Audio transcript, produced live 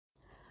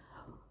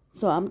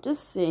So I'm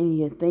just sitting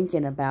here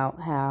thinking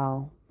about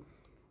how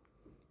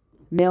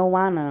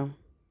marijuana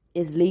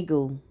is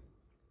legal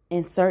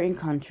in certain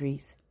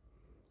countries,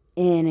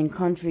 and in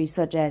countries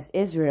such as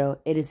Israel,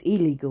 it is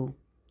illegal.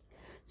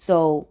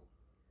 So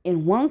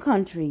in one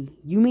country,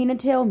 you mean to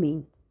tell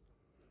me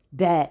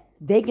that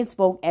they can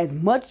smoke as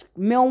much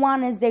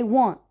marijuana as they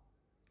want?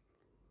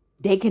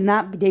 They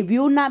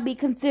will not be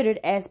considered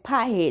as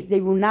potheads. They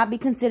will not be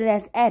considered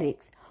as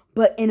addicts.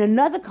 But in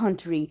another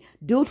country,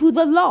 due to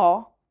the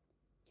law,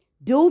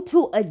 due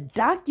to a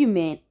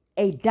documented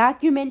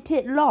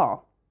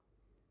law,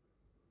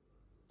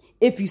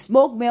 if you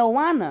smoke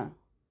marijuana,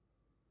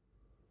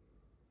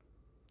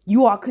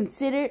 you are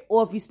considered,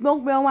 or if you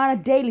smoke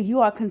marijuana daily, you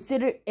are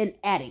considered an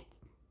addict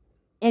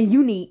and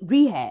you need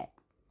rehab.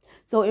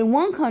 So in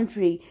one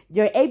country,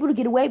 they're able to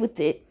get away with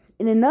it.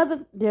 In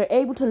another, they're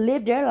able to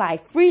live their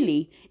life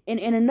freely. And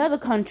in another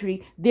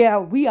country,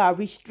 we are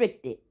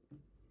restricted.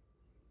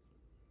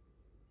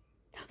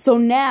 So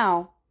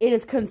now it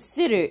is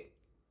considered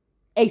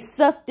a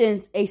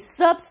substance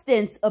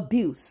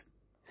abuse.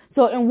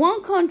 So in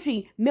one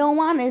country,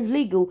 marijuana is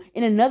legal.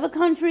 In another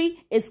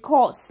country, it's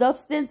called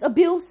substance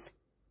abuse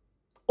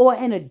or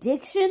an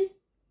addiction.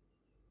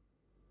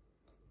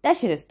 That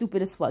shit is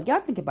stupid as fuck.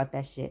 Y'all think about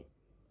that shit.